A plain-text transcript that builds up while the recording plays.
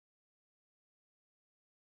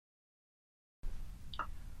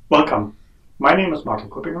Welcome. My name is Martin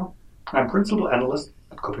Kuppinger. I'm Principal Analyst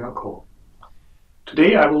at Kuppinger Co.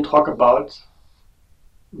 Today I will talk about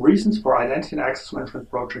reasons for identity and access management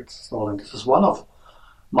projects stalling. This is one of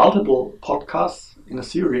multiple podcasts in a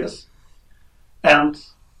series, and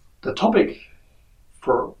the topic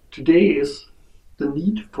for today is the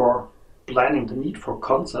need for planning, the need for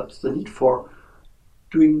concepts, the need for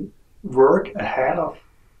doing work ahead of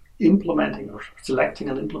implementing or selecting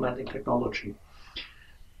and implementing technology.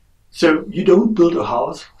 So you don't build a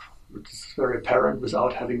house, which is very apparent,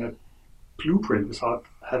 without having a blueprint, without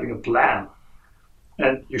having a plan.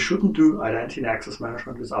 And you shouldn't do identity and access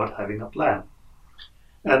management without having a plan.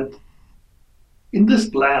 And in this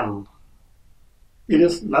plan, it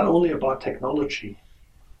is not only about technology.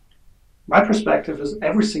 My perspective is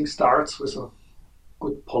everything starts with a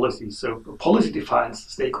good policy. So a policy defines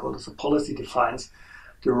stakeholders, a policy defines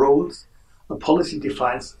the roles, a policy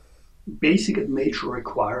defines basic and major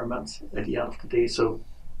requirements at the end of the day. So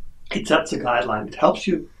it sets a guideline. It helps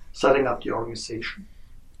you setting up the organization.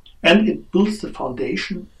 And it builds the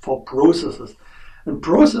foundation for processes. And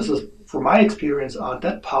processes, from my experience, are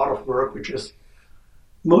that part of work which is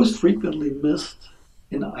most frequently missed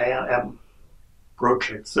in IAM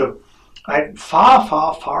projects. So I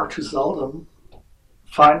far too seldom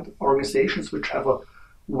find organizations which have a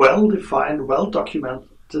well-defined, well-documented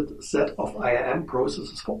set of IAM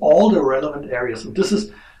processes for all the relevant areas. And this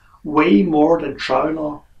is way more than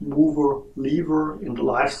joiner, mover, lever in the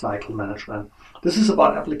lifecycle management. This is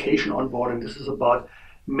about application onboarding. This is about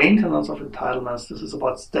maintenance of entitlements. This is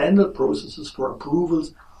about standard processes for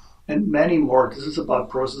approvals and many more. This is about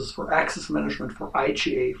processes for access management, for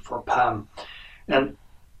IGA, for PAM. And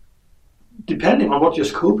depending on what your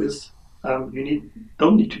scope is, you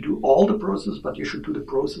don't need to do all the process, but you should do the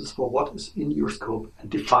process for what is in your scope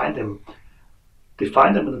and define them.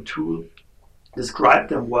 Define them in a tool, describe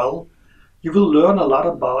them well. You will learn a lot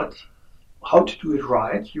about how to do it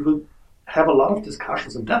right. You will have a lot of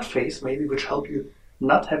discussions in that phase, maybe, which help you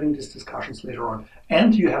not having these discussions later on.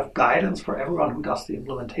 And you have guidance for everyone who does the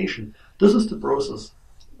implementation. This is the process,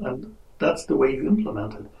 and that's the way you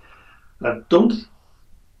implement it. Don't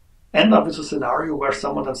end up with a scenario where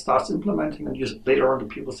someone then starts implementing and later on the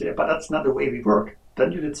people say, but that's not the way we work.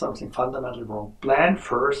 Then you did something fundamentally wrong. Plan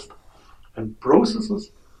first, and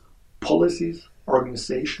processes, policies,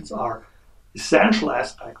 organizations are essential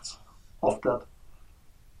aspects of that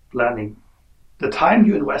planning. The time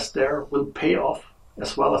you invest there will pay off,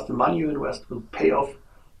 as well as the money you invest will pay off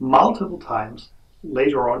multiple times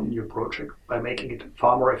later on in your project by making it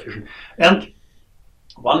far more efficient. And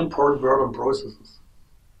one important word on processes.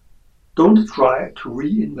 Don't try to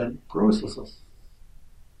reinvent processes.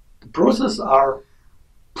 The processes are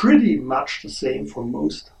pretty much the same for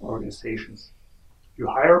most organizations. You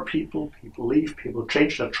hire people, people leave, people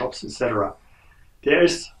change their jobs, etc. There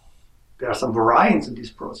are some variants in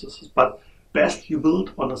these processes, but best you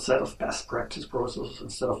build on a set of best practice processes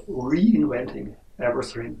instead of reinventing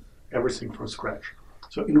everything from scratch.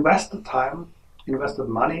 So invest the time, invest the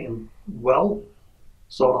money in well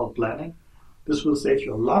thought out planning. This will save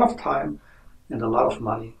you a lot of time and a lot of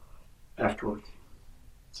money afterwards.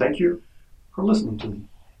 Thank you for listening to me.